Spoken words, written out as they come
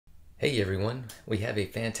Hey everyone, we have a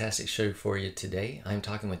fantastic show for you today. I'm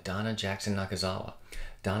talking with Donna Jackson Nakazawa.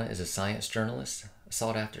 Donna is a science journalist, a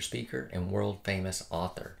sought after speaker, and world famous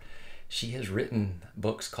author. She has written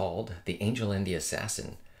books called The Angel and the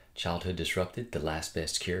Assassin, Childhood Disrupted, The Last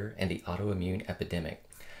Best Cure, and The Autoimmune Epidemic.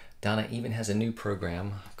 Donna even has a new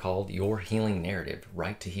program called Your Healing Narrative,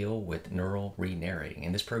 Right to Heal with Neural Re-Narrating.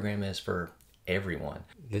 And this program is for everyone.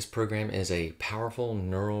 This program is a powerful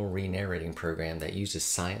neural re-narrating program that uses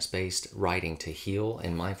science-based writing to heal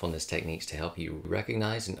and mindfulness techniques to help you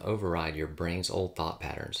recognize and override your brain's old thought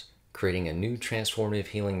patterns, creating a new transformative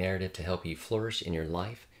healing narrative to help you flourish in your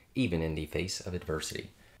life, even in the face of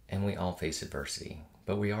adversity. And we all face adversity,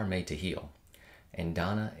 but we are made to heal. And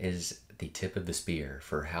Donna is the tip of the spear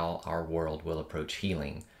for how our world will approach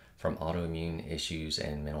healing from autoimmune issues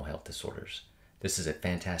and mental health disorders. This is a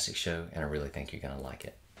fantastic show, and I really think you're going to like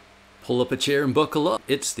it. Pull up a chair and buckle up.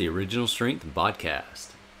 It's the Original Strength BodCast.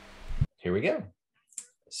 Here we go.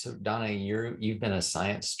 So, Donna, you've been a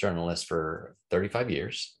science journalist for 35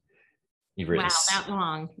 years. You've written. Wow, that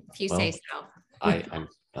long, if you say so.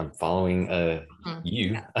 I'm following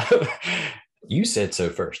you. You said so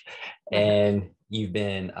first. And you've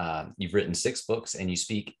written 6 books, and you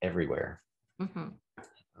speak everywhere. Mm-hmm.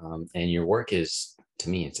 And your work is, to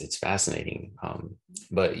me, it's fascinating.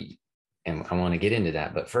 And I want to get into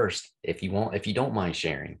that. But first, if you don't mind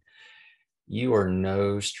sharing, you are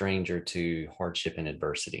no stranger to hardship and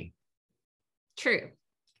adversity. True.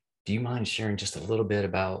 Do you mind sharing just a little bit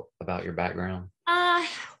about your background?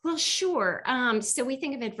 Well, sure. So we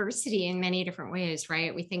think of adversity in many different ways,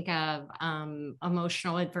 right? We think of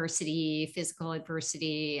emotional adversity, physical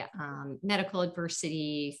adversity, medical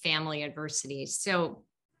adversity, family adversity. So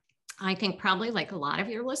I think probably like a lot of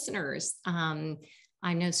your listeners, I'm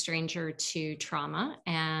no stranger to trauma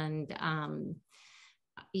and,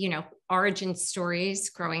 origin stories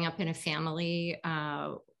growing up in a family,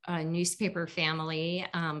 a newspaper family,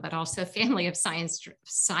 but also a family of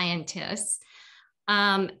scientists.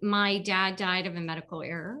 My dad died of a medical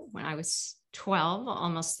error when I was 12,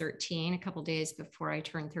 almost 13, a couple of days before I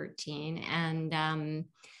turned 13. And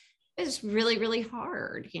it was really, really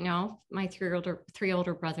hard. My three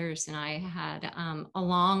older brothers and I had a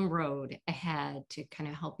long road ahead to kind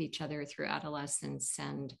of help each other through adolescence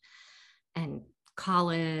and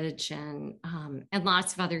college and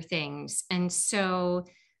lots of other things. And so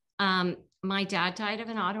my dad died of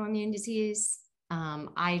an autoimmune disease.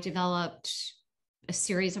 I developed a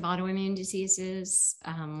series of autoimmune diseases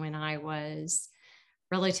when I was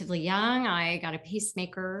relatively young. I got a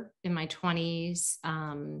pacemaker in my 20s.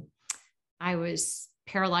 I was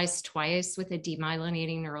paralyzed twice with a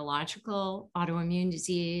demyelinating neurological autoimmune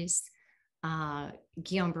disease,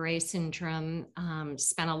 Guillain-Barré syndrome.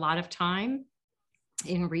 Spent a lot of time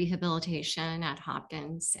in rehabilitation at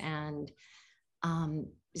Hopkins and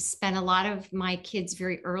spent a lot of my kids'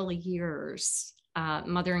 very early years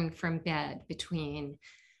mothering from bed between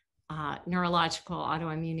neurological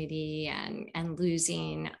autoimmunity and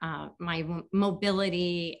losing my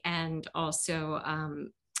mobility and also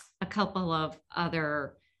a couple of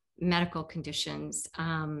other medical conditions.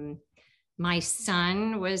 My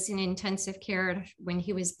son was in intensive care when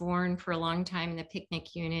he was born for a long time in the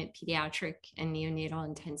picnic unit, pediatric and neonatal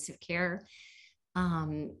intensive care,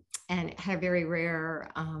 and had a very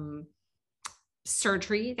rare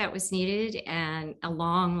surgery that was needed and a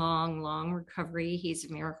long recovery. He's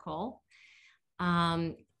a miracle.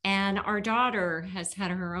 And our daughter has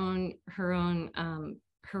had her own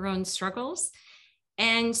struggles.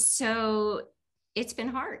 And so it's been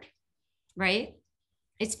hard, right?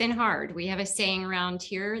 It's been hard. We have a saying around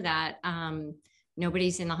here that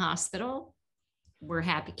nobody's in the hospital. We're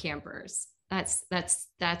happy campers. That's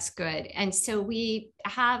good. And so we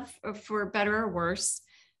have, for better or worse,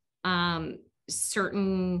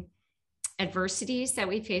 certain adversities that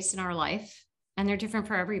we face in our life, and they're different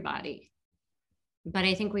for everybody. But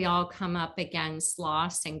I think we all come up against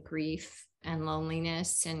loss and grief and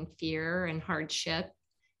loneliness and fear and hardship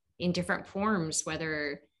in different forms,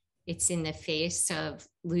 whether it's in the face of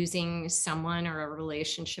losing someone or a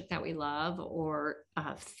relationship that we love, or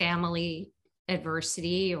family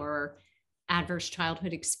adversity or adverse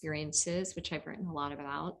childhood experiences, which I've written a lot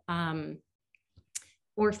about,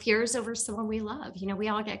 or fears over someone we love. We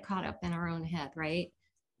all get caught up in our own head, right?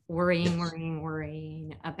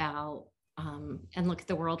 Worrying about, and look at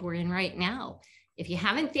the world we're in right now. If you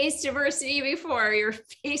haven't faced adversity before, you're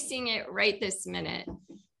facing it right this minute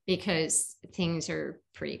because things are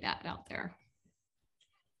pretty bad out there.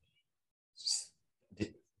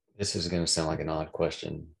 This is going to sound like an odd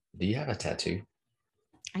question. Do you have a tattoo?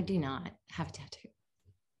 I do not have a tattoo.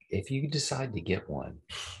 If you decide to get one,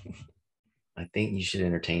 I think you should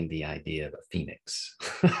entertain the idea of a phoenix.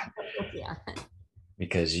 Yeah.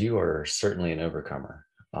 Because you are certainly an overcomer.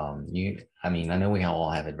 I mean, I know we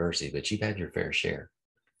all have adversity, but you've had your fair share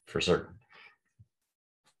for certain.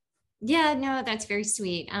 Yeah, no, that's very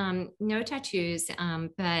sweet. No tattoos,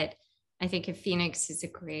 but I think a phoenix is a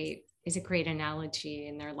great analogy,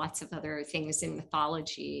 and there are lots of other things in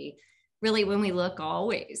mythology. Really, when we look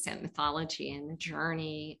always at mythology and the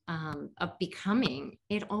journey of becoming,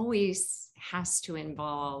 it always has to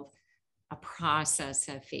involve a process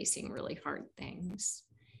of facing really hard things.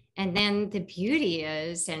 And then the beauty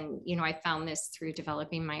is, and I found this through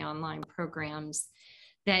developing my online programs,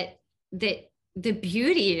 that that the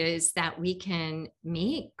beauty is that we can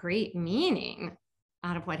make great meaning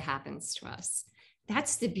out of what happens to us.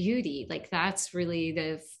 That's the beauty. Like, that's really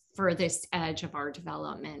the furthest edge of our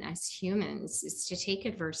development as humans, is to take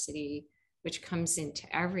adversity, which comes into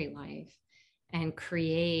every life, and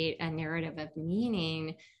create a narrative of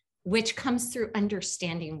meaning, which comes through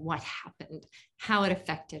understanding what happened, how it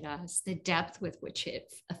affected us, the depth with which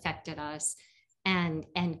it affected us, and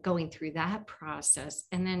going through that process,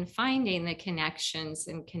 and then finding the connections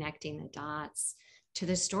and connecting the dots to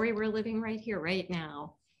the story we're living right here, right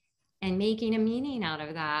now, and making a meaning out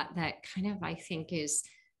of that. That kind of, I think, is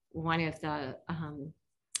one of the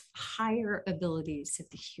higher abilities of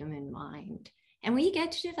the human mind. And we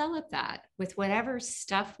get to develop that with whatever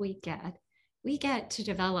stuff we get to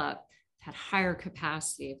develop that higher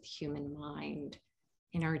capacity of the human mind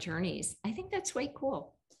in our journeys. I think that's way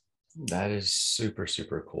cool. That is super,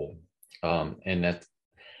 super cool. And that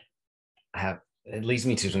it leads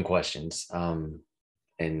me to some questions. And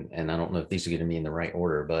I don't know if these are going to be in the right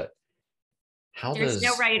order, but There's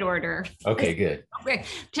no right order. Okay, good.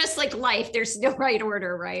 Just like life, there's no right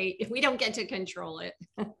order, right? We don't get to control it.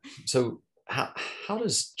 So how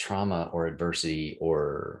does trauma or adversity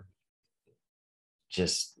or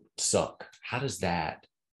just suck, how does that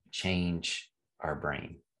change our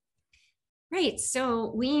brain? Right.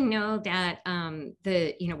 So we know that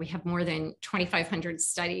we have more than 2,500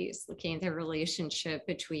 studies looking at the relationship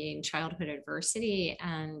between childhood adversity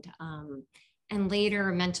and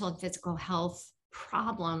later mental and physical health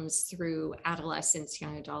problems through adolescence,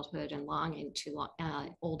 young adulthood, and long into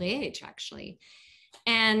old age, actually.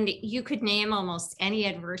 And you could name almost any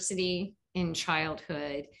adversity in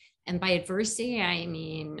childhood. And by adversity, I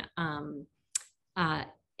mean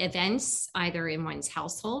events either in one's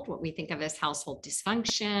household, what we think of as household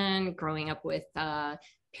dysfunction, growing up with a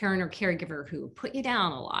parent or caregiver who put you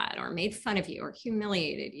down a lot or made fun of you or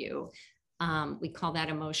humiliated you. We call that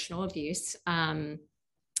emotional abuse,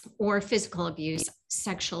 or physical abuse,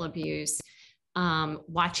 sexual abuse,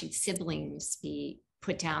 watching siblings be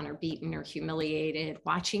put down or beaten or humiliated,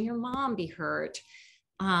 watching your mom be hurt,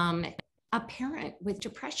 a parent with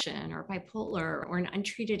depression or bipolar or an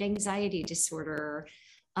untreated anxiety disorder,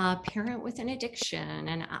 a parent with an addiction,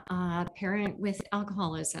 and a parent with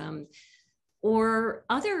alcoholism, or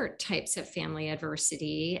other types of family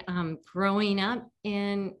adversity, growing up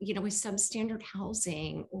in, with substandard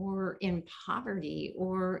housing or in poverty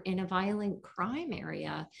or in a violent crime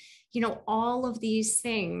area, all of these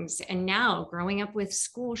things. And now growing up with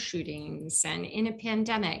school shootings and in a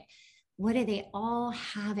pandemic, what do they all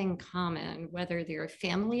have in common, whether they're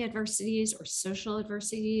family adversities or social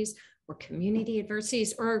adversities or community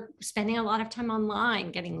adversities, or spending a lot of time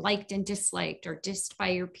online, getting liked and disliked or dissed by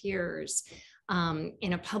your peers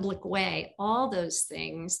in a public way? All those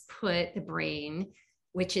things put the brain,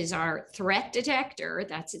 which is our threat detector,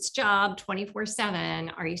 that's its job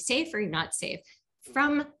 24/7. Are you safe or are you not safe?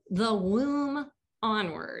 From the womb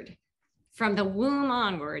onward,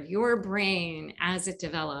 your brain, as it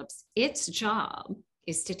develops, its job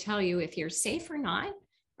is to tell you if you're safe or not.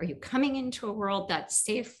 Are you coming into a world that's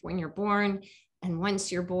safe when you're born? And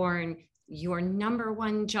once you're born, your number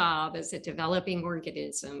one job as a developing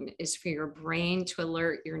organism is for your brain to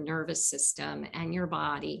alert your nervous system and your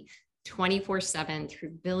body 24/7 through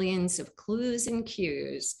billions of clues and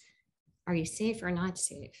cues. Are you safe or not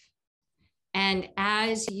safe? And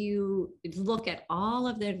as you look at all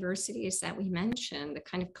of the adversities that we mentioned, the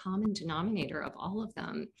kind of common denominator of all of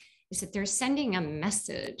them is that they're sending a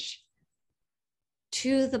message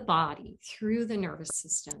to the body through the nervous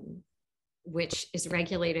system, which is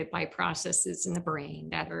regulated by processes in the brain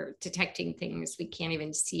that are detecting things we can't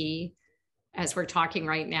even see as we're talking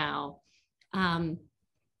right now,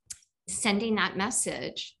 sending that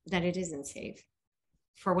message that it isn't safe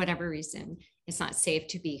for whatever reason. It's not safe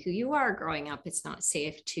to be who you are growing up. It's not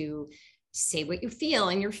safe to say what you feel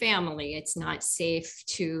in your family. It's not safe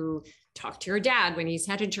to talk to your dad when he's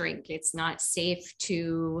had a drink. It's not safe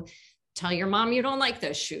to tell your mom you don't like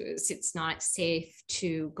those shoes. It's not safe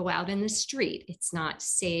to go out in the street. It's not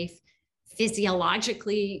safe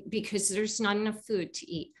physiologically because there's not enough food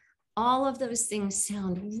to eat. All of those things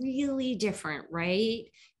sound really different, right?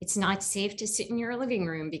 It's not safe to sit in your living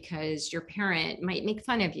room because your parent might make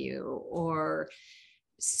fun of you, or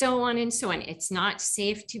so on and so on. It's not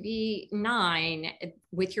safe to be 9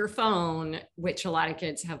 with your phone, which a lot of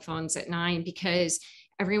kids have phones at 9 because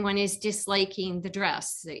everyone is disliking the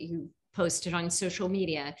dress that you posted on social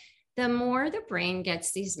media. The more the brain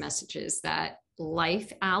gets these messages that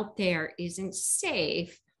life out there isn't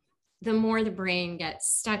safe, the more the brain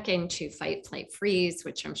gets stuck into fight, flight, freeze,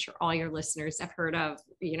 which I'm sure all your listeners have heard of.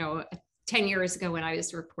 10 years ago when I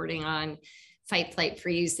was reporting on fight, flight,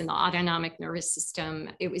 freeze in the autonomic nervous system,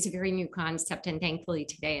 it was a very new concept. And thankfully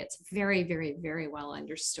today it's very, very, very well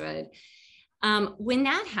understood. When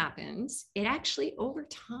that happens, it actually over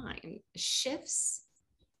time shifts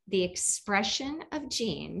the expression of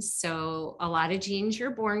genes. So a lot of genes you're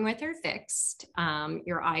born with are fixed,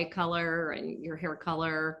 your eye color and your hair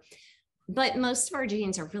color. But most of our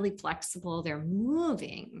genes are really flexible. They're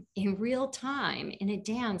moving in real time in a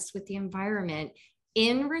dance with the environment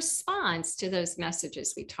in response to those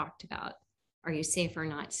messages we talked about. Are you safe or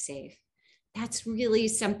not safe? That's really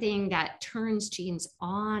something that turns genes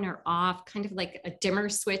on or off, kind of like a dimmer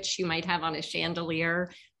switch you might have on a chandelier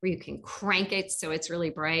where you can crank it so it's really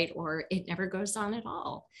bright, or it never goes on at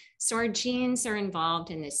all. So our genes are involved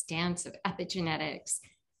in this dance of epigenetics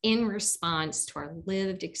in response to our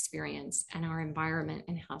lived experience and our environment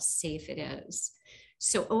and how safe it is.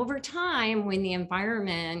 So over time, when the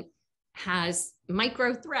environment has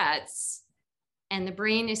micro threats and the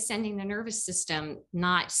brain is sending the nervous system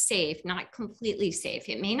not safe, not completely safe,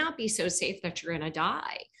 it may not be so safe that you're going to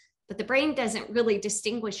die, but the brain doesn't really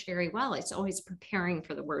distinguish very well. It's always preparing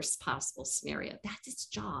for the worst possible scenario. That's its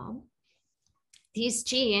job. These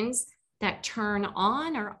genes that turn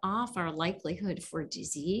on or off our likelihood for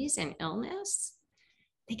disease and illness,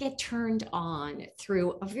 they get turned on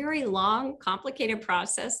through a very long, complicated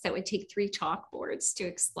process that would take 3 chalkboards to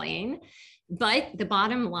explain. But the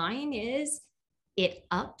bottom line is it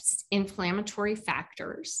ups inflammatory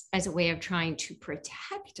factors as a way of trying to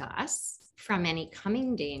protect us from any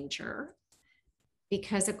coming danger.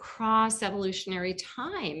 Because across evolutionary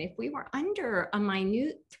time, if we were under a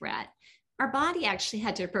minute threat, our body actually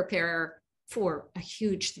had to prepare for a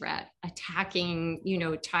huge threat, attacking,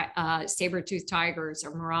 saber-toothed tigers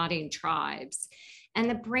or marauding tribes. And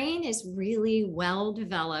the brain is really well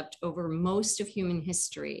developed over most of human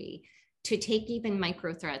history to take even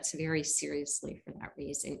micro threats very seriously for that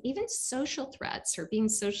reason. Even social threats or being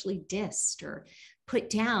socially dissed or put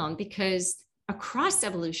down, because across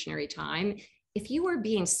evolutionary time, if you were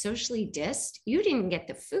being socially dissed, you didn't get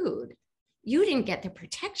the food. You didn't get the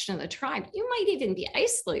protection of the tribe. You might even be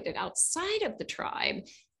isolated outside of the tribe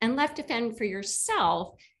and left to fend for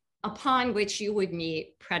yourself, upon which you would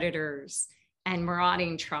meet predators and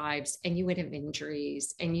marauding tribes, and you would have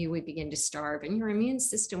injuries and you would begin to starve and your immune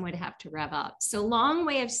system would have to rev up. So long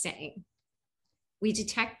way of saying, we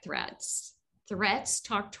detect threats. Threats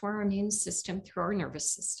talk to our immune system through our nervous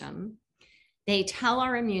system. They tell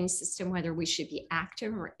our immune system whether we should be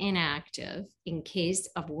active or inactive in case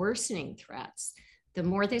of worsening threats. The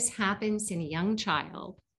more this happens in a young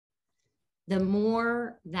child, the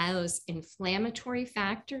more those inflammatory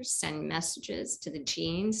factors send messages to the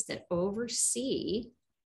genes that oversee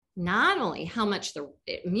not only how much the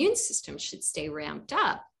immune system should stay ramped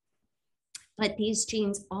up, but these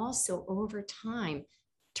genes also over time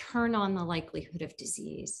turn on the likelihood of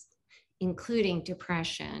disease, including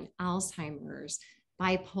depression, Alzheimer's,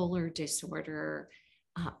 bipolar disorder,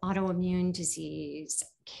 autoimmune disease,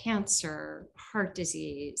 cancer, heart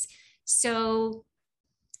disease. So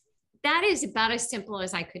that is about as simple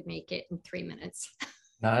as I could make it in 3 minutes.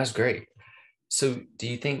 No, that's great. So do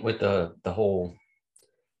you think with the whole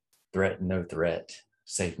threat, no threat,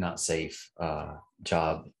 safe, not safe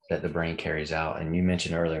job that the brain carries out, and you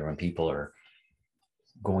mentioned earlier when people are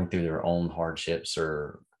going through their own hardships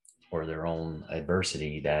or their own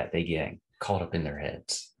adversity, that they get caught up in their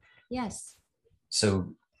heads? Yes.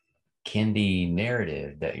 So can the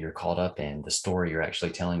narrative that you're caught up in, the story you're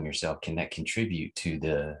actually telling yourself, can that contribute to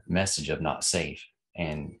the message of not safe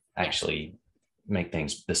and actually make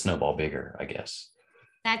things, the snowball, bigger, I guess?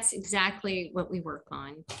 That's exactly what we work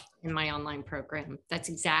on in my online program. That's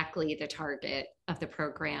exactly the target of the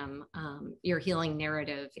program. Your healing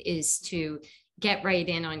narrative is to get right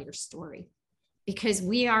in on your story, because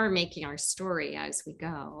we are making our story as we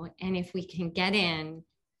go. And if we can get in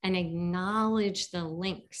and acknowledge the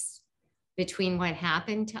links between what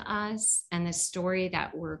happened to us and the story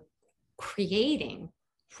that we're creating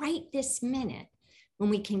right this minute, when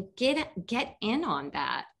we can get in on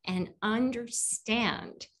that and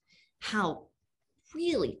understand how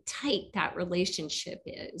really tight that relationship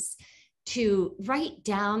is, to right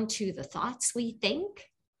down to the thoughts we think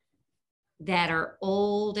that are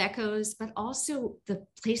old echoes, but also the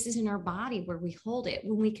places in our body where we hold it.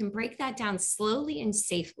 When we can break that down slowly and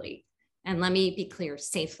safely, and let me be clear,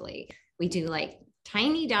 safely, we do like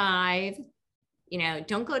tiny dive,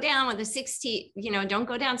 don't go down with a 60, don't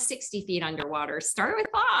go down 60 feet underwater. Start with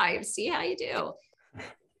 5, see how you do.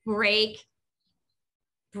 Break,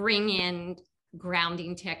 bring in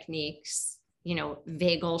grounding techniques,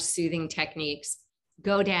 vagal soothing techniques,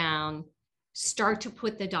 go down, start to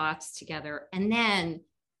put the dots together, and then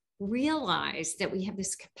realize that we have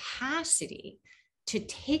this capacity to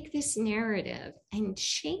take this narrative and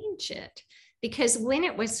change it. Because when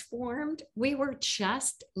it was formed, we were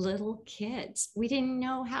just little kids. We didn't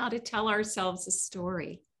know how to tell ourselves a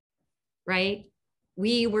story, right?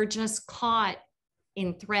 We were just caught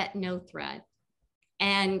in threat, no threat.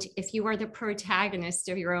 And if you are the protagonist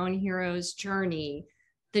of your own hero's journey,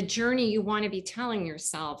 the journey you want to be telling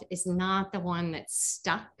yourself is not the one that's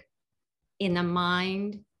stuck in the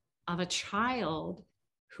mind of a child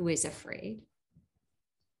who is afraid.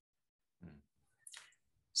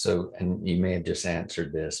 So, and you may have just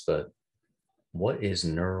answered this, but what is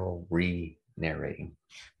neural re-narrating?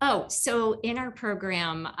 Oh, so in our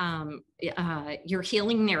program, your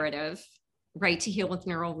healing narrative, right to heal with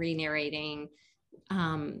neural re-narrating,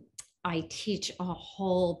 I teach a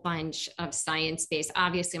whole bunch of science-based.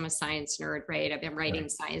 Obviously, I'm a science nerd, right? I've been writing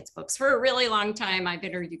science books for a really long time. I've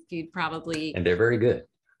interviewed probably, and they're very good.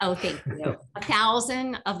 Oh, thank you.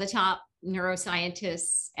 1,000 of the top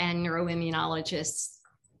neuroscientists and neuroimmunologists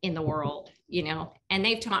in the world, and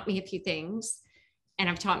they've taught me a few things, and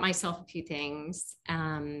I've taught myself a few things.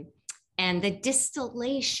 And the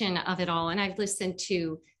distillation of it all, and I've listened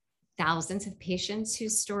to thousands of patients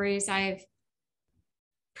whose stories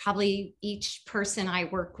probably each person I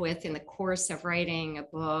work with in the course of writing a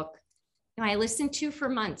book, I listened to for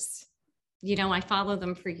months. I follow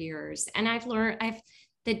them for years. And I've learned,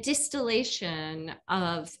 the distillation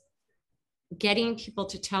of getting people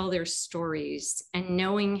to tell their stories and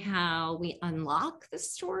knowing how we unlock the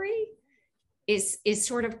story is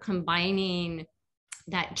sort of combining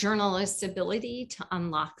that journalist's ability to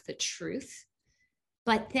unlock the truth.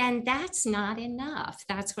 But then that's not enough.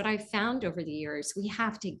 That's what I've found over the years. We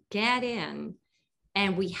have to get in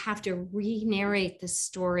and we have to re-narrate the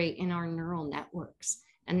story in our neural networks.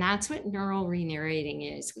 And that's what neural re-narrating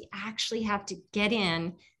is. We actually have to get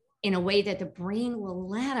in a way that the brain will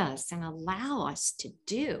let us and allow us to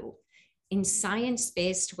do in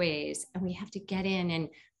science-based ways. And we have to get in and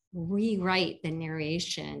rewrite the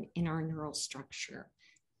narration in our neural structure.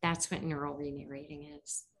 That's what neural re-narrating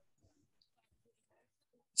is.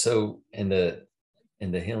 So in the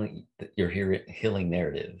healing, your healing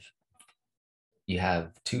narrative, you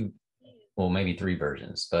have two, well, maybe 3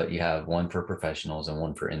 versions, but you have one for professionals and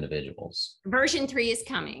one for individuals. Version 3 is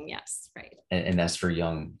coming. Yes, right. And that's for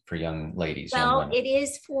young ladies. Well, it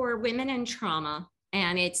is for women in trauma,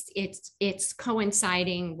 and it's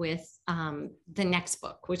coinciding with the next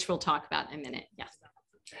book, which we'll talk about in a minute. Yes.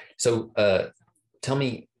 So tell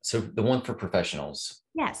me, so the one for professionals.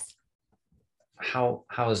 Yes. How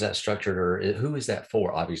is that structured, or who is that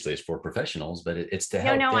for? Obviously it's for professionals, but it's to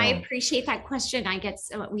help them. I appreciate that question. I get,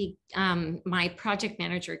 my project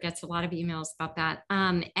manager gets a lot of emails about that.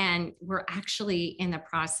 And we're actually in the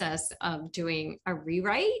process of doing a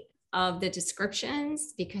rewrite of the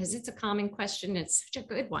descriptions because it's a common question. It's such a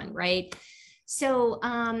good one, right? So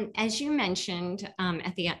as you mentioned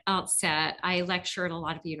at the outset, I lecture at a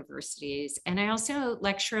lot of universities, and I also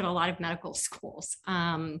lecture at a lot of medical schools.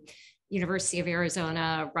 University of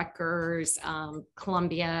Arizona, Rutgers,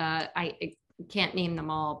 Columbia, I can't name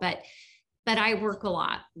them all, but I work a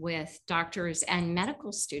lot with doctors and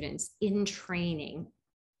medical students in training.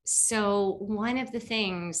 So one of the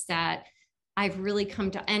things that I've really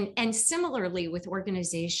come to, and similarly with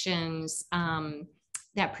organizations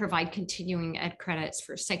that provide continuing ed credits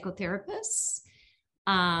for psychotherapists,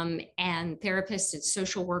 and therapists and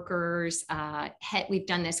social workers. We've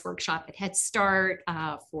done this workshop at Head Start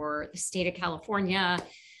for the state of California.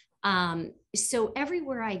 So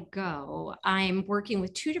everywhere I go, I'm working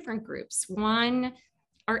with 2 different groups. One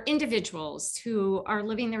are individuals who are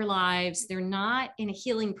living their lives. They're not in a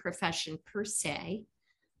healing profession per se,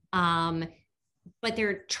 but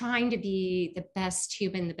they're trying to be the best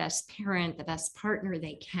human, the best parent, the best partner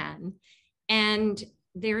they can. And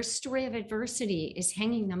their story of adversity is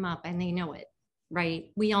hanging them up, and they know it,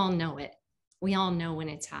 right? We all know it. We all know when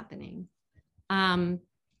it's happening. And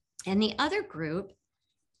the other group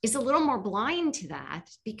is a little more blind to that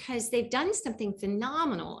because they've done something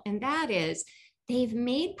phenomenal. And that is they've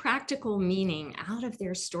made practical meaning out of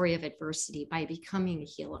their story of adversity by becoming a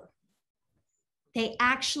healer. They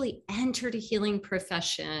actually entered a healing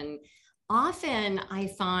profession. Often I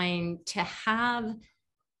find to have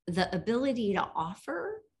the ability to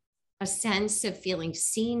offer a sense of feeling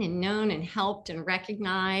seen and known and helped and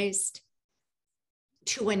recognized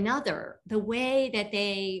to another, the way that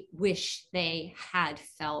they wish they had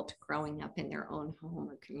felt growing up in their own home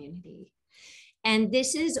or community. And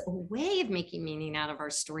this is a way of making meaning out of our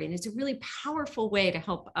story. And it's a really powerful way to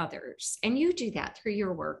help others. And you do that through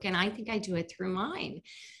your work. And I think I do it through mine.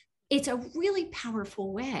 It's a really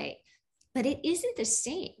powerful way, but it isn't the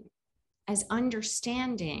same as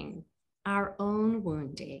understanding our own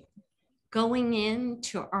wounding, going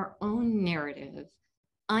into our own narrative,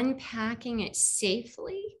 unpacking it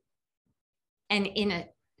safely and in a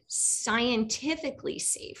scientifically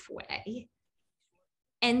safe way,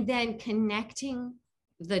 and then connecting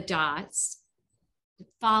the dots,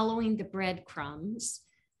 following the breadcrumbs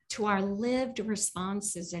to our lived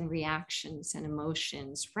responses and reactions and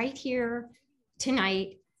emotions right here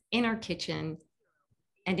tonight in our kitchen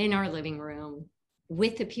and in our living room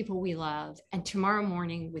with the people we love, and tomorrow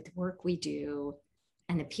morning with work we do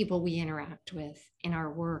and the people we interact with in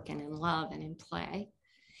our work and in love and in play.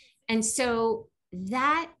 And so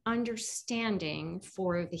that understanding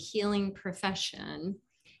for the healing profession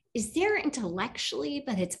is there intellectually,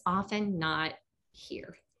 but it's often not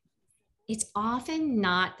here. It's often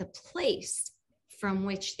not the place from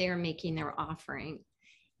which they're making their offering.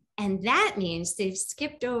 And that means they've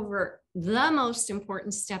skipped over the most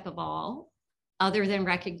important step of all, other than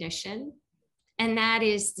recognition. And that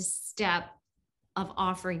is the step of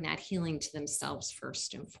offering that healing to themselves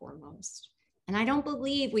first and foremost. And I don't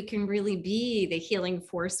believe we can really be the healing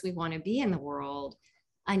force we want to be in the world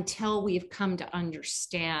until we've come to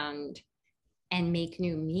understand and make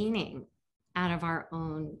new meaning out of our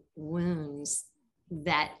own wounds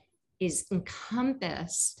that is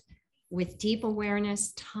encompassed with deep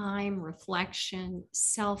awareness, time, reflection,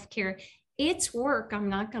 self-care. It's work, I'm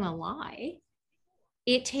not going to lie.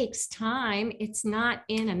 It takes time. It's not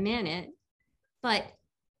in a minute, but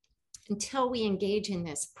until we engage in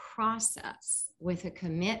this process with a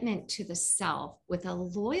commitment to the self, with a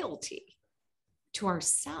loyalty to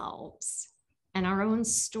ourselves and our own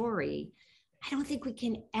story, I don't think we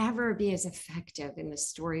can ever be as effective in the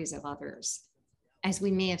stories of others as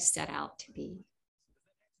we may have set out to be.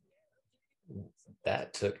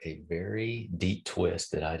 That took a very deep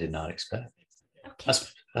twist that I did not expect. Okay.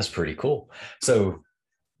 That's pretty cool. So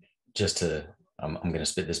I'm going to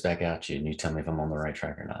spit this back out to you and you tell me if I'm on the right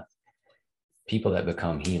track or not. People that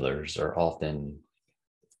become healers are often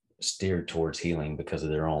steered towards healing because of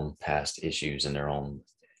their own past issues in their own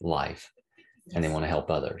life, yes, and they want to help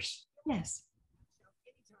others. Yes.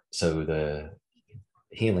 So the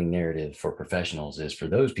healing narrative for professionals is for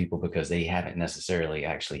those people because they haven't necessarily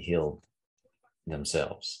actually healed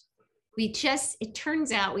themselves. It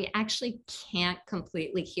turns out we actually can't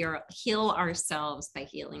completely heal ourselves by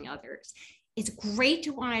healing others. It's great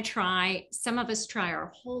to want to try. Some of us try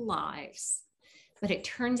our whole lives, but it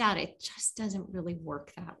turns out it just doesn't really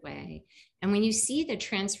work that way. And when you see the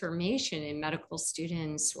transformation in medical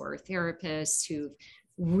students or therapists who've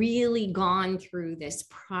really gone through this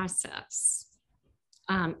process,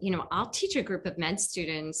 I'll teach a group of med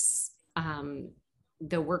students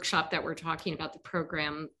the workshop that we're talking about, the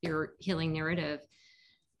program, Your Healing Narrative.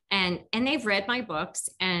 And they've read my books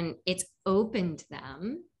and it's opened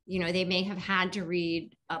them. They may have had to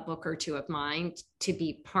read a book or two of mine to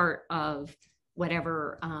be part of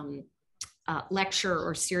whatever lecture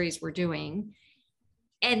or series we're doing.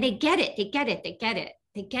 And they get it. They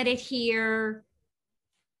get it here.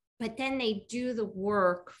 But then they do the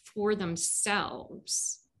work for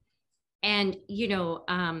themselves. And,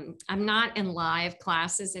 I'm not in live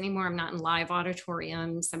classes anymore. I'm not in live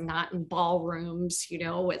auditoriums. I'm not in ballrooms,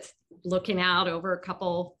 with looking out over a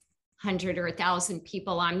couple hundred or 1,000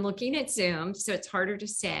 people. I'm looking at Zoom, so it's harder to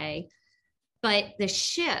say. But the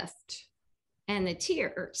shift and the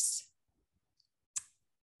tears,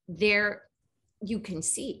 there you can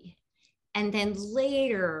see. And then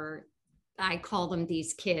later, I call them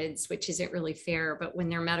these kids, which isn't really fair, but when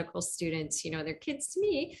they're medical students, they're kids to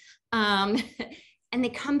me. And they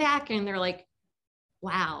come back and they're like,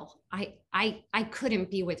 wow, I couldn't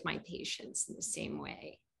be with my patients in the same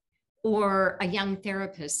way. Or a young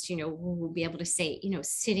therapist, who will be able to say,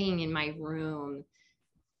 sitting in my room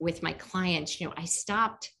with my clients, I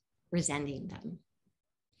stopped resenting them.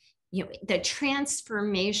 The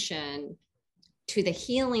transformation to the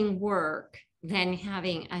healing work than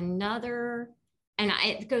having another, and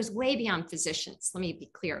it goes way beyond physicians. Let me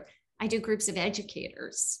be clear. I do groups of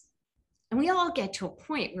educators, and we all get to a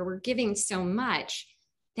point where we're giving so much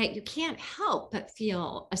that you can't help but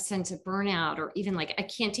feel a sense of burnout, or even like, I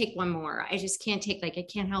can't take one more. I just can't take, like, I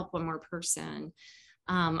can't help one more person.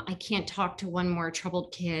 I can't talk to one more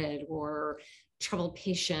troubled kid or troubled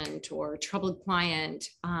patient or troubled client.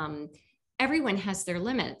 Everyone has their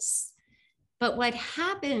limits. But what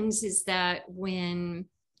happens is that when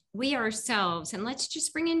we ourselves, and let's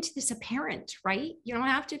just bring into this a parent, right? You don't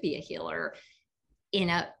have to be a healer in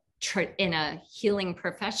a healing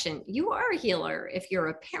profession. You are a healer if you're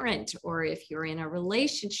a parent, or if you're in a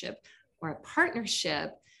relationship or a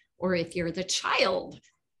partnership, or if you're the child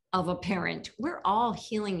of a parent. We're all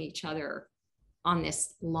healing each other on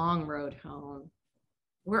this long road home.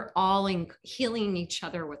 We're all healing each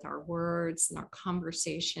other with our words and our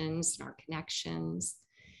conversations and our connections.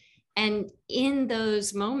 And in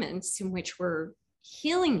those moments in which we're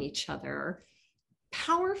healing each other,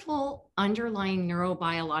 powerful underlying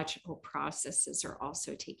neurobiological processes are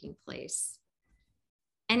also taking place.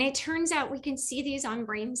 And it turns out we can see these on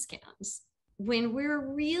brain scans. When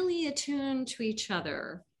we're really attuned to each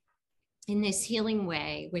other in this healing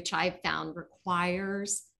way, which I've found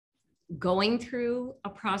requires going through a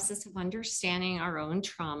process of understanding our own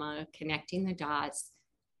trauma, connecting the dots,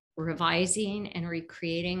 revising and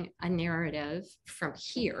recreating a narrative from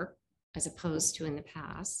here as opposed to in the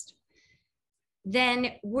past,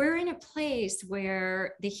 then we're in a place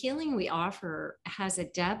where the healing we offer has a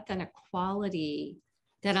depth and a quality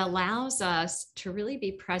that allows us to really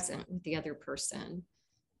be present with the other person.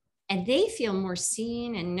 And they feel more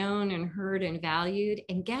seen and known and heard and valued.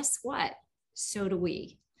 And guess what? So do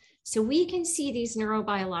we. So we can see these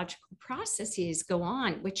neurobiological processes go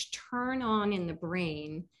on, which turn on in the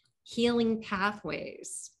brain healing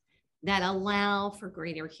pathways that allow for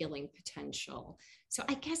greater healing potential. So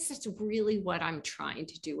I guess that's really what I'm trying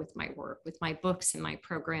to do with my work, with my books and my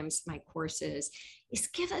programs, my courses, is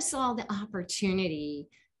give us all the opportunity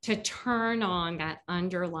to turn on that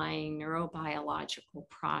underlying neurobiological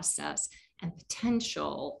process and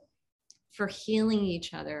potential for healing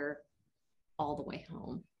each other all the way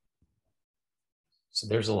home. So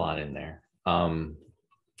there's a lot in there.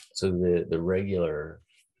 So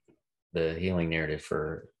the healing narrative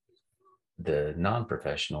for the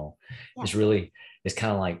non-professional is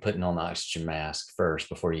kind of like putting on the oxygen mask first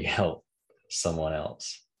before you help someone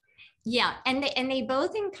else. Yeah, and they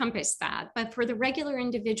both encompass that. But for the regular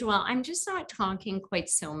individual, I'm just not talking quite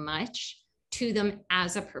so much to them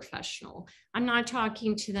as a professional. I'm not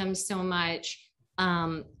talking to them so much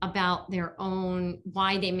about their own,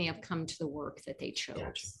 why they may have come to the work that they chose.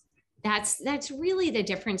 Gotcha. That's really the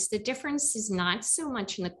difference. The difference is not so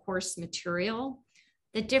much in the course material.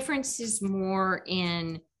 The difference is more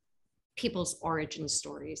in people's origin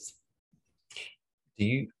stories.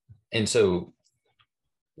 And so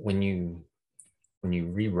when you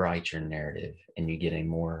rewrite your narrative and you get a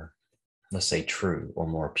more, let's say, true or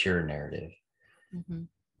more pure narrative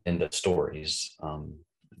in the stories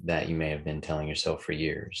that you may have been telling yourself for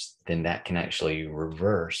years, then that can actually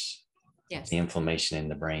reverse the inflammation in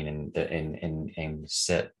the brain and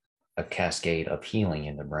set a cascade of healing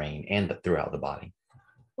in the brain and throughout the body.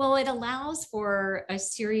 Well, it allows for a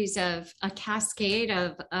cascade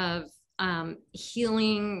of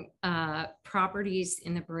healing properties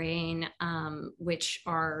in the brain, which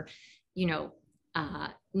are,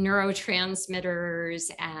 neurotransmitters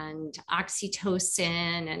and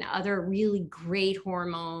oxytocin and other really great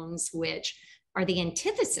hormones, which are the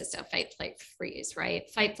antithesis of fight, flight, freeze, right?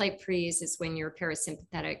 Fight, flight, freeze is when your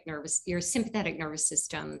sympathetic nervous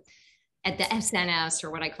system at the SNS,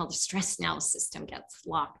 or what I call the stress now system, gets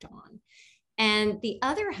locked on. And the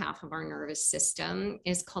other half of our nervous system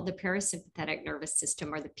is called the parasympathetic nervous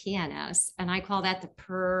system, or the PNS. And I call that the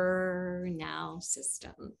per-now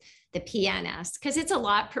system, the PNS, because it's a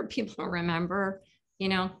lot for people to remember,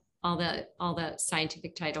 all the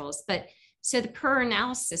scientific titles. But so the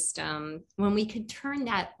per-now system, when we could turn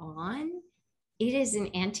that on, it is an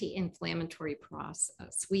anti-inflammatory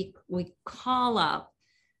process. We call up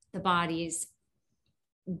the body's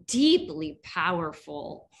deeply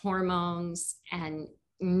powerful hormones and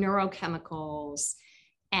neurochemicals,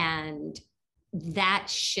 and that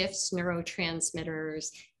shifts neurotransmitters.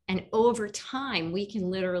 And over time, we can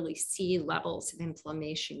literally see levels of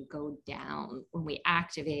inflammation go down when we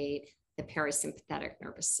activate the parasympathetic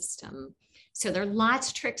nervous system. So there are lots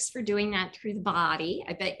of tricks for doing that through the body.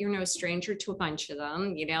 I bet you're no stranger to a bunch of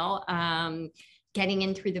them, getting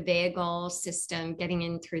in through the vagal system, getting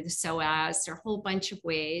in through the psoas. There are a whole bunch of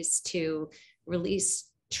ways to release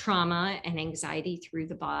trauma and anxiety through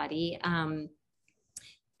the body.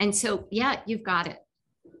 And so, yeah, you've got it.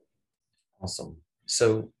 Awesome.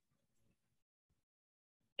 So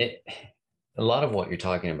a lot of what you're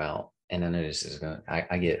talking about, and I know this is gonna,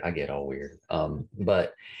 I get all weird.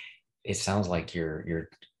 But it sounds like you're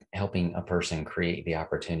helping a person create the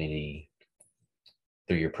opportunity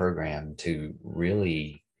through your program to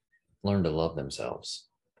really learn to love themselves.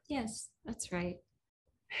 Yes, that's right.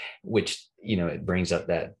 Which, it brings up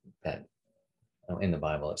that in the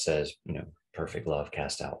Bible, it says, perfect love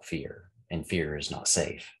casts out fear, and fear is not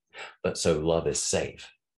safe. But so love is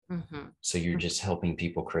safe. Mm-hmm. So you're just helping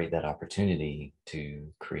people create that opportunity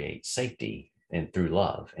to create safety and through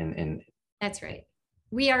love. And that's right.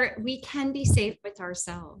 We can be safe with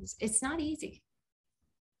ourselves. It's not easy.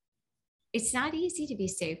 It's not easy to be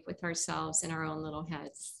safe with ourselves in our own little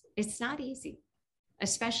heads. It's not easy,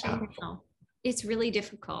 especially now. It's really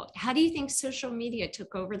difficult. How do you think social media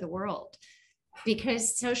took over the world?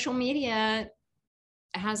 Because social media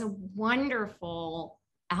has a wonderful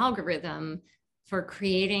algorithm for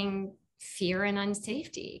creating fear and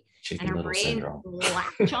unsafety. Chicken and our Little brain syndrome.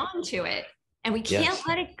 latch onto it. And we can't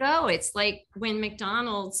let it go. It's like when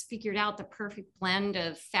McDonald's figured out the perfect blend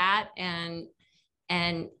of fat and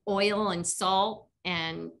oil and salt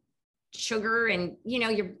and sugar, and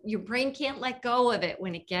your brain can't let go of it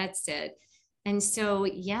when it gets it. And so,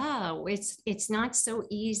 yeah, it's not so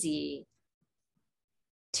easy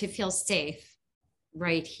to feel safe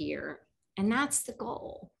right here. And that's the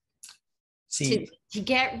goal. See, to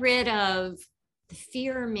get rid of the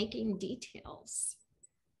fear-making details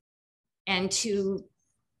and to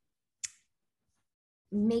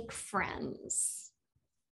make friends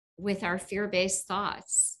with our fear-based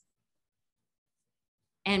thoughts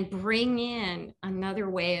and bring in another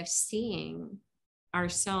way of seeing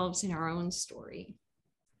ourselves in our own story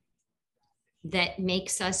that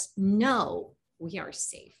makes us know we are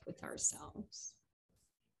safe with ourselves.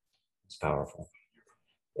 it's powerful.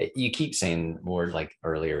 You keep saying word, like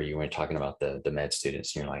earlier you were talking about the med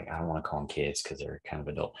students, and you're like, I don't want to call them kids because they're kind of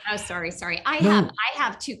adult. Oh, sorry. I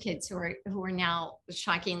have two kids who are now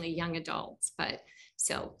shockingly young adults, but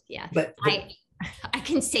so yeah. But I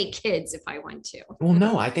can say kids if I want to. Well,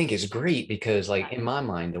 no, I think it's great because, like, in my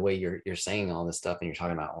mind, the way you're saying all this stuff and you're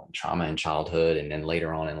talking about trauma in childhood, and then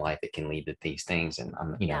later on in life it can lead to these things, and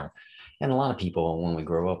and a lot of people, when we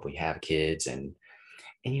grow up, we have kids, and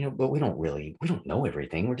but we don't know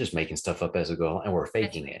everything. We're just making stuff up as we go, and we're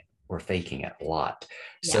faking it. We're faking it a lot.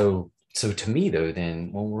 Yeah. So to me, though,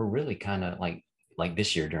 then when we're really kind of like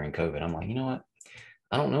this year during COVID, I'm like, you know what?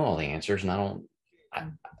 I don't know all the answers, and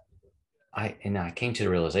I came to the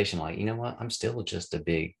realization, like, you know what? I'm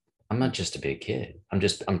not just a big kid. I'm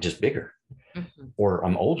just bigger, or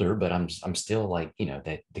I'm older, but I'm still like,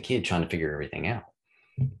 the kid trying to figure everything out.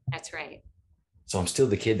 That's right. So I'm still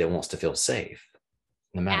the kid that wants to feel safe,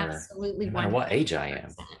 no matter what age I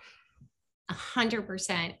am.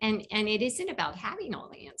 100%. And it isn't about having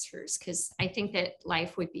all the answers, because I think that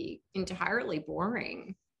life would be entirely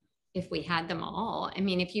boring if we had them all. I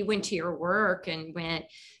mean, if you went to your work and went,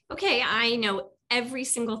 okay, I know every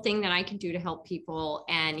single thing that I can do to help people,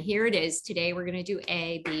 and here it is. Today we're going to do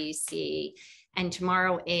A, B, C, and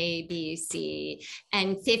tomorrow A, B, C,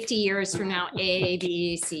 and 50 years from now A,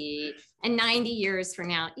 B, C, and 90 years from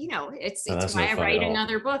now. It's why I write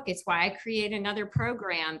another book. It's why I create another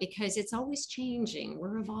program, because it's always changing.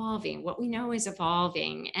 We're evolving. What we know is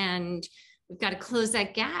evolving, and we've got to close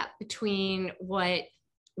that gap between what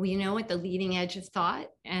we know at the leading edge of thought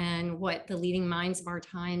and what the leading minds of our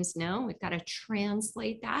times know. We've got to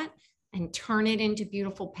translate that and turn it into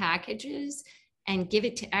beautiful packages and give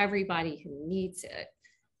it to everybody who needs it.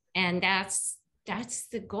 And that's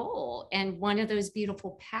the goal. And one of those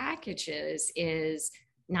beautiful packages is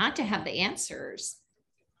not to have the answers,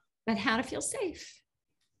 but how to feel safe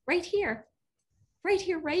right here,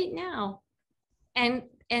 right now. And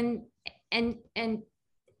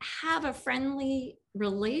have a friendly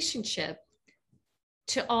relationship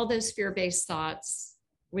to all those fear-based thoughts,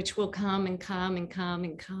 which will come and come and come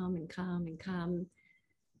and come and come and come,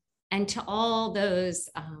 and to all those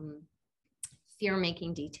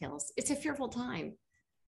fear-making details. It's a fearful time.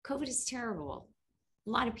 COVID is terrible. A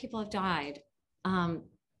lot of people have died.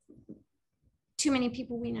 Too many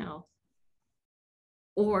people we know,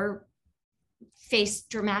 or face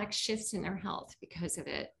dramatic shifts in their health because of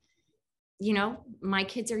it. My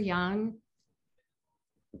kids are young.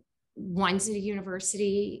 One's at a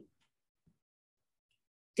university.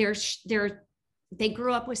 They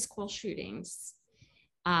grew up with school shootings.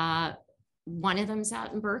 one of them's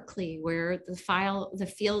out in Berkeley where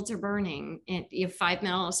the fields are burning, and you have 5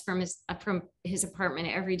 miles from his apartment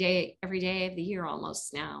every day of the year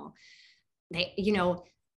almost now. They,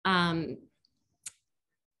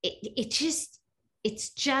 it's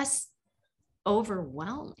just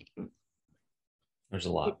overwhelming. There's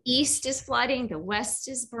a lot. The East is flooding, the West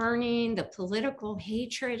is burning, the political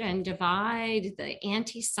hatred and divide, the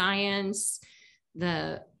anti-science,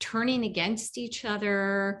 the turning against each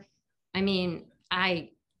other. I mean,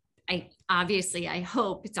 I obviously, I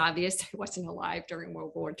hope it's obvious I wasn't alive during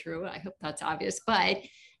World War II. I hope that's obvious, but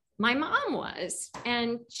my mom was,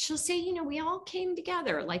 and she'll say, we all came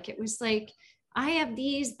together. Like, it was like, I have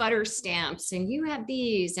these butter stamps and you have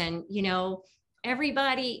these, and,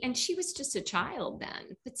 everybody, and she was just a child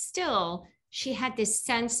then, but still she had this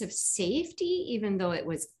sense of safety, even though it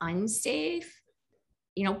was unsafe.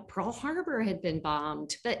 Pearl Harbor had been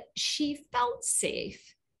bombed, but she felt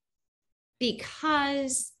safe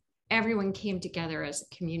because everyone came together as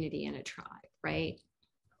a community and a tribe, right?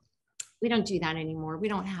 We don't do that anymore. We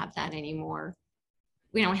don't have that anymore.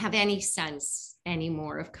 We don't have any sense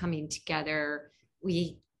anymore of coming together.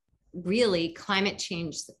 Climate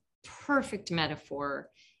change is the perfect metaphor.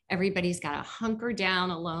 Everybody's got to hunker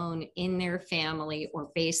down alone in their family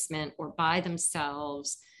or basement or by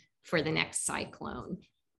themselves for the next cyclone.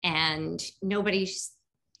 And nobody's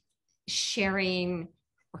sharing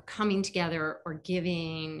or coming together or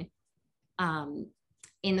giving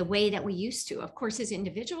in the way that we used to. Of course, as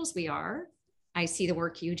individuals, we are. I see the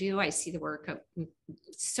work you do. I see the work of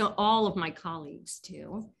all of my colleagues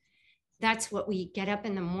do. That's what we get up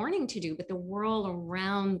in the morning to do. But the world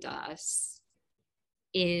around us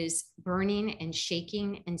is burning and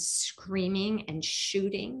shaking and screaming and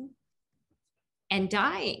shooting and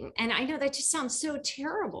dying. And I know that just sounds so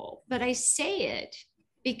terrible, but I say it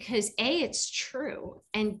because A, it's true.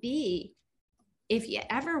 And B, if you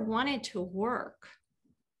ever wanted to work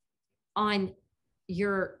on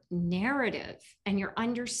your narrative and your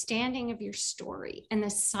understanding of your story and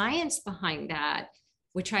the science behind that,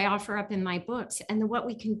 which I offer up in my books, and what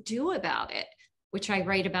we can do about it, which I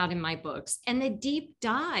write about in my books, and the deep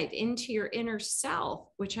dive into your inner self,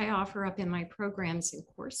 which I offer up in my programs and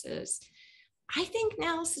courses, I think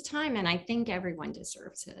now's the time, and I think everyone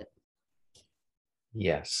deserves it.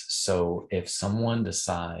 Yes. So if someone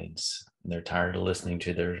decides they're tired of listening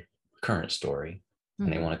to their current story, mm-hmm.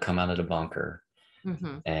 and they want to come out of the bunker,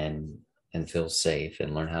 mm-hmm. and feel safe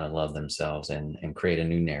and learn how to love themselves and create a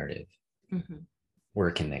new narrative, mm-hmm.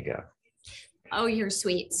 where can they go? Oh, you're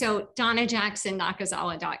sweet. So Donna Jackson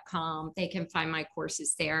Nakazawa.com, they can find my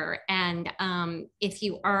courses there. And if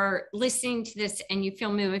you are listening to this and you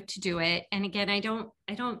feel moved to do it, and again, I don't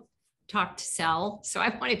talk to sell, so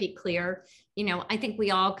I want to be clear. I think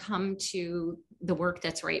we all come to the work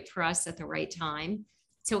that's right for us at the right time.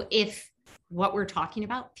 So if what we're talking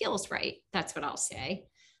about feels right, that's what I'll say.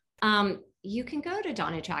 You can go to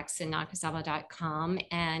DonnaJacksonNakazawa.com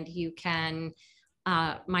and you can,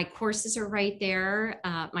 my courses are right there,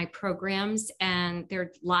 my programs, and there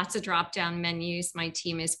are lots of drop-down menus my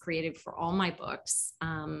team has created for all my books.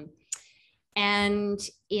 And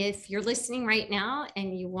if you're listening right now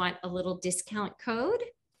and you want a little discount code,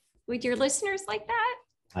 would your listeners like that?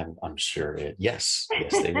 I'm sure yes,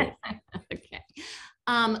 they will. Okay.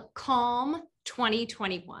 Calm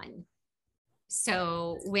 2021.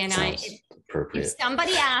 So when if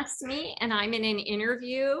somebody asks me and I'm in an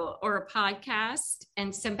interview or a podcast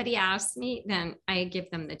and somebody asks me, then I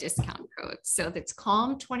give them the discount code. So that's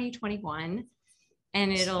Calm 2021,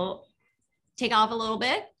 and it'll take off a little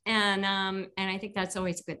bit. And I think that's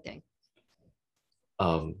always a good thing.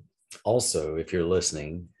 Also, if you're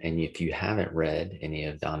listening and if you haven't read any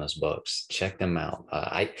of Donna's books, check them out.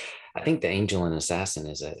 I think The Angel and Assassin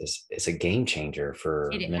is a game changer for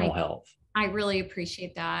mental health. I really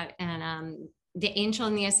appreciate that. And The Angel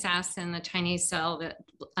and the Assassin, the Chinese cell, the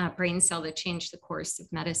brain cell that changed the course of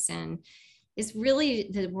medicine, is really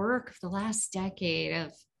the work of the last decade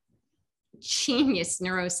of genius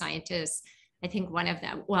neuroscientists. I think one of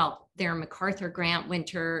them, they're MacArthur Grant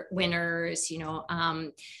winners,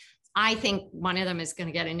 I think one of them is going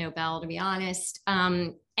to get a Nobel, to be honest.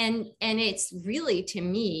 And it's really, to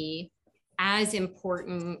me, as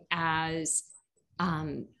important as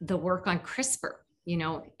the work on CRISPR, in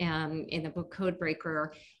the book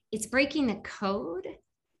Codebreaker. It's breaking the code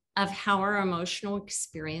of how our emotional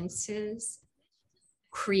experiences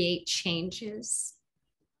create changes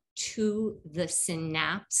to the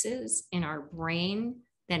synapses in our brain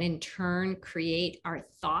that in turn create our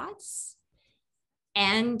thoughts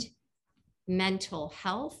and mental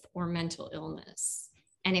health or mental illness.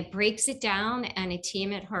 And it breaks it down. And a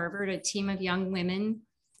team at Harvard, a team of young women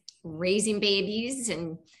raising babies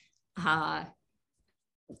and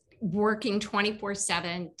working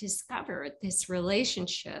 24/7, discovered this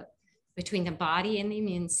relationship between the body and the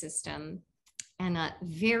immune system and a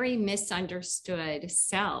very misunderstood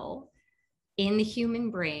cell in the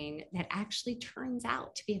human brain that actually turns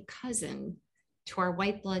out to be a cousin to our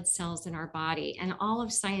white blood cells in our body. And all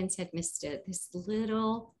of science had missed it. This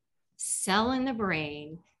little cell in the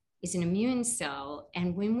brain is an immune cell.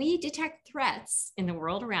 And when we detect threats in the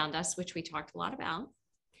world around us, which we talked a lot about,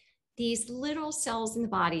 these little cells in the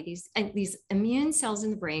body, these immune cells in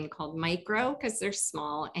the brain called micro, because they're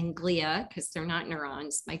small, and glia, because they're not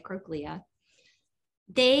neurons, microglia,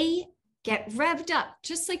 they get revved up,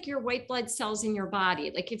 just like your white blood cells in your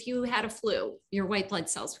body. Like if you had a flu, your white blood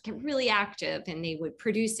cells would get really active and they would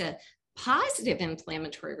produce a positive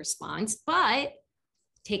inflammatory response. But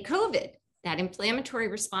take COVID, that inflammatory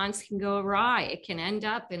response can go awry. It can end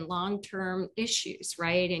up in long-term issues,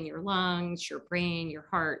 right? In your lungs, your brain, your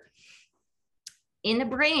heart. In the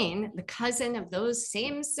brain, the cousin of those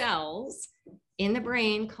same cells in the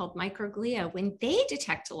brain called microglia, when they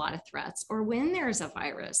detect a lot of threats, or when there's a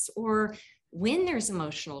virus, or when there's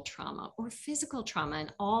emotional trauma or physical trauma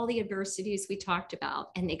and all the adversities we talked about,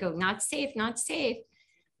 and they go, not safe, not safe,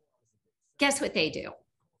 guess what they do?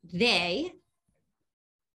 They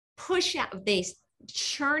push out, they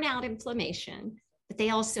churn out inflammation, but they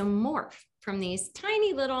also morph from these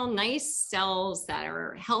tiny little nice cells that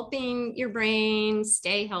are helping your brain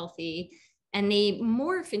stay healthy. And they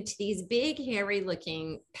morph into these big, hairy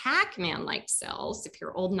looking Pac-Man-like cells, if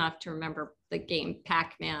you're old enough to remember the game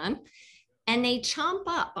Pac-Man. And they chomp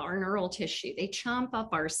up our neural tissue. They chomp up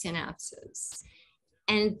our synapses.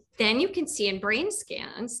 And then you can see in brain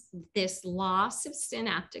scans, this loss of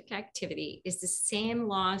synaptic activity is the same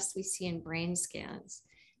loss we see in brain scans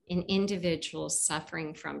in individuals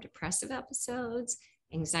suffering from depressive episodes,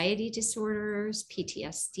 anxiety disorders,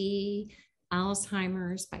 PTSD,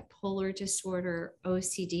 Alzheimer's, bipolar disorder,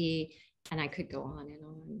 OCD, and I could go on and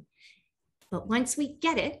on. But once we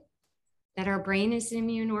get it, that our brain is an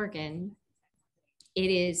immune organ,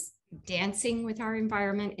 it is dancing with our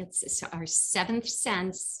environment. It's our seventh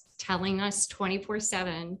sense telling us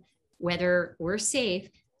 24/7 whether we're safe,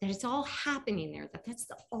 that it's all happening there, that's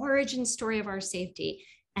the origin story of our safety,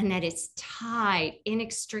 and that it's tied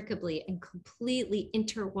inextricably and completely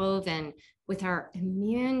interwoven with our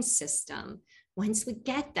immune system. Once we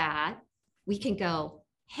get that, we can go,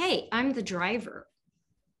 hey, I'm the driver.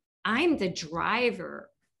 I'm the driver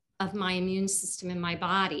of my immune system in my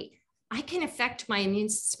body. I can affect my immune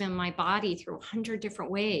system in my body through 100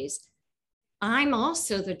 different ways. I'm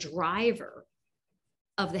also the driver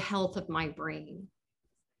of the health of my brain.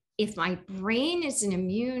 If my brain is an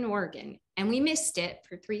immune organ and we missed it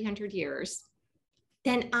for 300 years,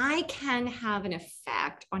 then I can have an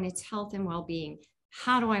effect on its health and well-being.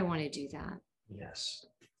 How do I want to do that? Yes.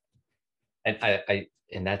 And I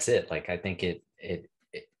and that's it. Like, I think it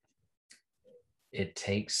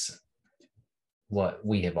takes what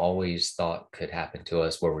we have always thought could happen to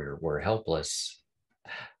us, where we're helpless,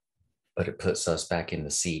 but it puts us back in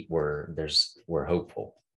the seat where we're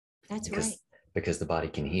hopeful. That's right. Because the body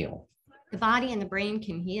can heal. The body and the brain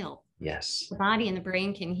can heal. Yes. The body and the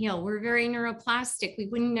brain can heal. We're very neuroplastic. We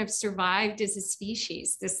wouldn't have survived as a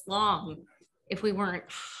species this long if we weren't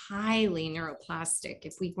highly neuroplastic,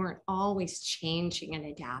 if we weren't always changing and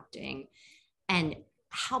adapting. And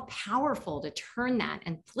how powerful to turn that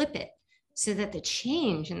and flip it so that the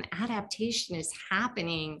change and the adaptation is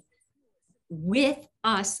happening with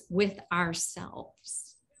us, with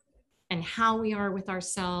ourselves, and how we are with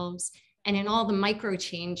ourselves, and in all the micro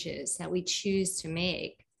changes that we choose to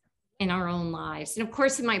make in our own lives. And of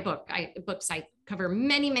course, in my books, I cover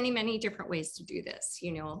many, many, many different ways to do this.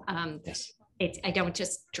 Yes. I don't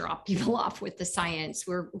just drop people off with the science.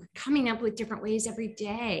 We're coming up with different ways every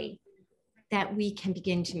day that we can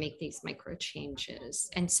begin to make these micro changes.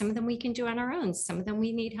 And some of them we can do on our own. Some of them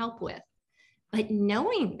we need help with. But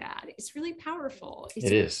knowing that is really powerful.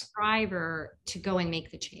 It is. A driver to go and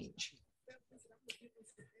make the change.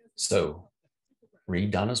 So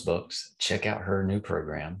read Donna's books, check out her new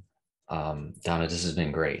program. Donna, this has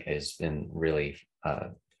been great. It's been really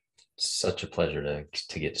such a pleasure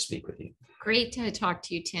to get to speak with you. Great to talk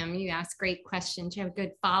to you, Tim. You ask great questions. You have a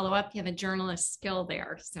good follow-up. You have a journalist skill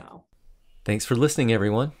there. So thanks for listening,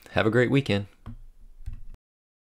 everyone. Have a great weekend.